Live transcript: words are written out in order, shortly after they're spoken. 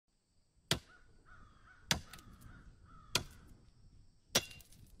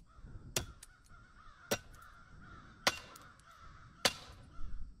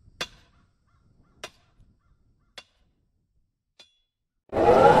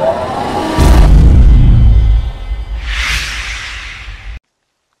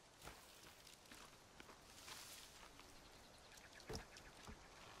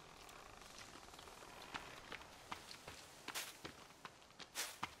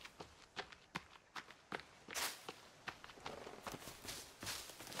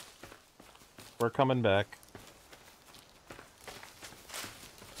We're coming back.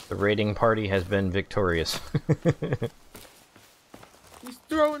 The raiding party has been victorious. He's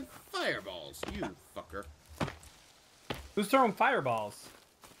throwing fireballs, you fucker. Who's throwing fireballs?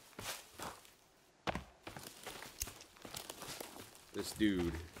 This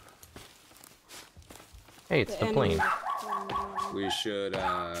dude. Hey, it's the plane. We should,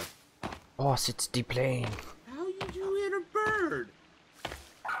 Boss, it's the plane. How did you hit a bird?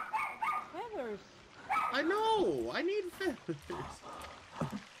 Feathers. I know! I need feathers.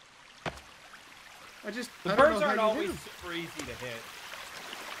 The birds aren't always super easy to hit.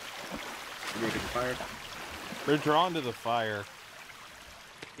 You making fire? They're drawn to the fire.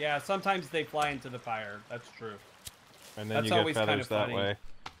 Yeah, sometimes they fly into the fire. That's true. And then That's you get always kind feathers of that funny. way.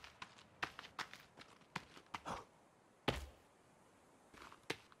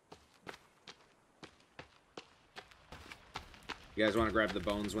 You guys want to grab the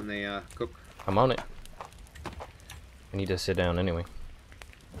bones when they cook? I'm on it. I need to sit down anyway.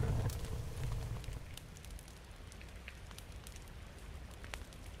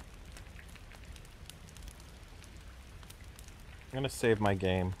 I'm gonna save my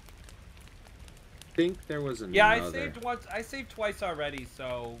game. I think there was another. Yeah, I saved once. I saved twice already,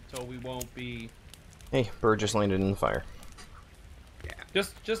 so we won't be. Hey, bird just landed in the fire. Yeah.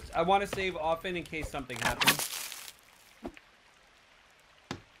 Just I want to save often in case something happens.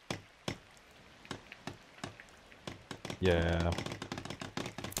 Yeah.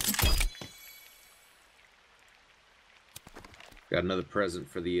 Got another present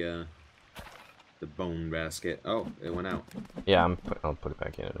for the bone basket. Oh, it went out. Yeah, I'll put it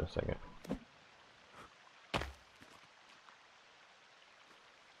back in a second.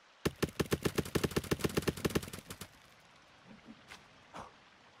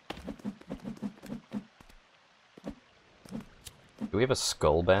 Do we have a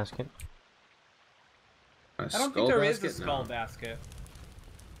skull basket? A I don't skull think there is a basket? skull No. basket.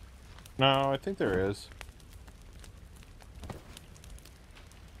 No, I think there is.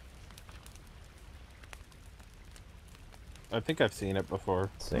 I think I've seen it before.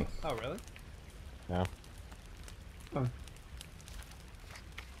 Let's see. Oh, really? Yeah. Huh.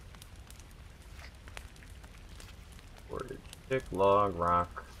 Worded. Stick, log,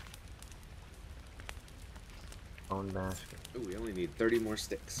 rock. Bone basket. Ooh, we only need 30 more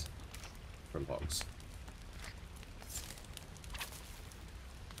sticks from logs.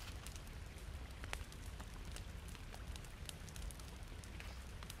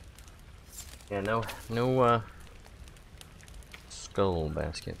 Yeah, no skull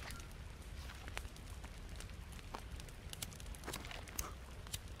basket.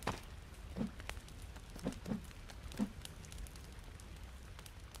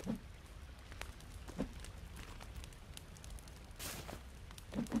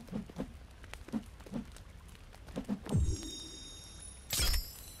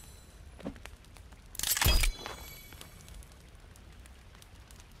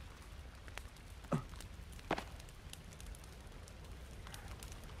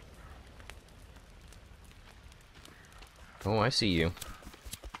 Oh, I see you.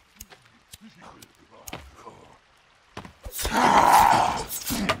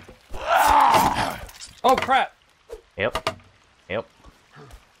 Oh crap! Yep. Yep.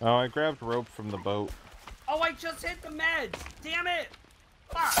 Oh, I grabbed rope from the boat. Oh, I just hit the meds! Damn it!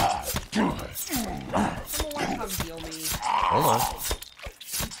 Fuck! Someone come heal me. Hold on.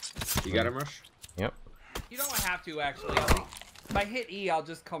 You got him, Rush? Yep. You don't have to, actually. If I hit E, I'll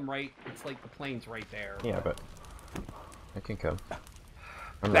just come right. It's like the plane's right there. Yeah, but I can come.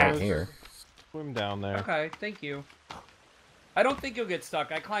 I'm That- right here. Swim down there. Okay, thank you. I don't think you'll get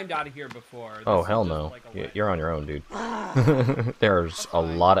stuck. I climbed out of here before. This Oh, is hell just no. like a ledge. You're on your own, dude. There's a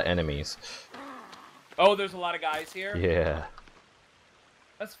lot of enemies. Oh, there's a lot of guys here? Yeah.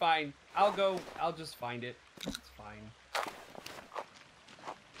 That's fine. I'll just find it. It's fine.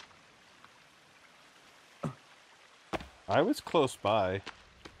 I was close by.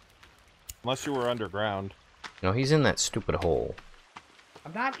 Unless you were underground. No, he's in that stupid hole.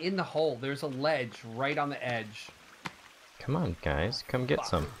 I'm not in the hole. There's a ledge right on the edge. Come on, guys. Come get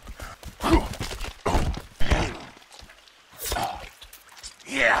some.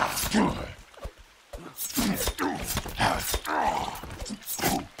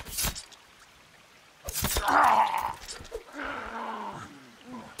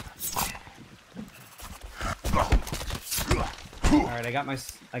 Alright, I got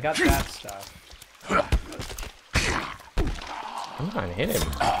that stuff. Come on, hit him.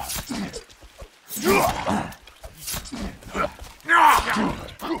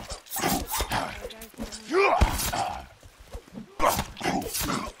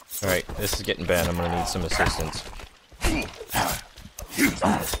 Alright, this is getting bad. I'm gonna need some assistance.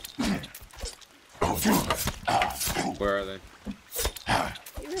 Where are they? I'm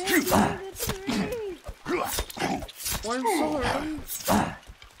sorry.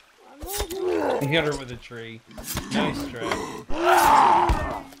 He hit her with a tree. Nice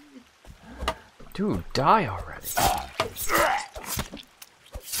try. Dude, die already.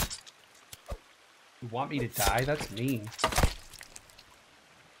 You want me to die? That's mean.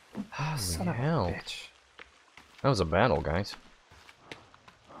 Holy of a hell. bitch. That was a battle, guys.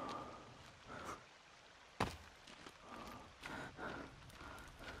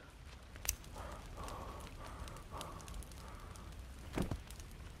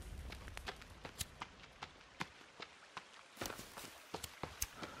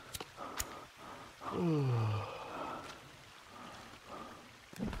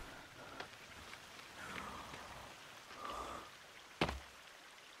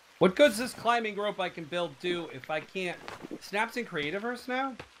 What good's this climbing rope I can build do if I can't... Snap's in Creativerse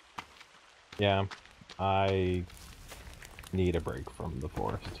now? Yeah, I need a break from the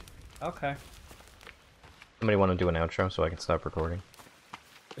forest. Okay. Somebody want to do an outro so I can stop recording?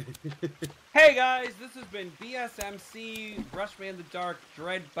 Hey guys, this has been BSMC, Rushman the Dark,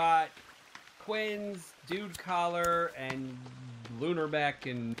 Dreadbot, Quins, Dude Collar, and Lunarmech,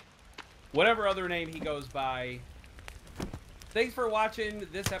 and whatever other name he goes by. Thanks for watching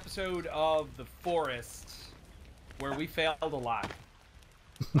this episode of The Forest, where we failed a lot.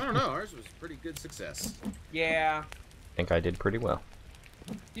 I don't know. Ours was a pretty good success. Yeah, I think I did pretty well.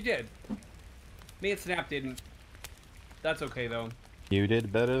 you did. Me and Snap didn't. That's okay, though. You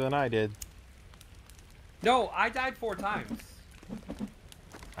did better than I did. No, I died 4 times.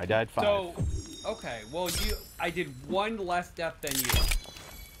 I died 5. So, okay, well, I did 1 less death than you.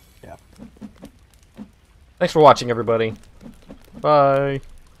 Yeah. Thanks for watching, everybody. Bye.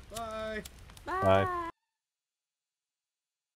 Bye. Bye. Bye.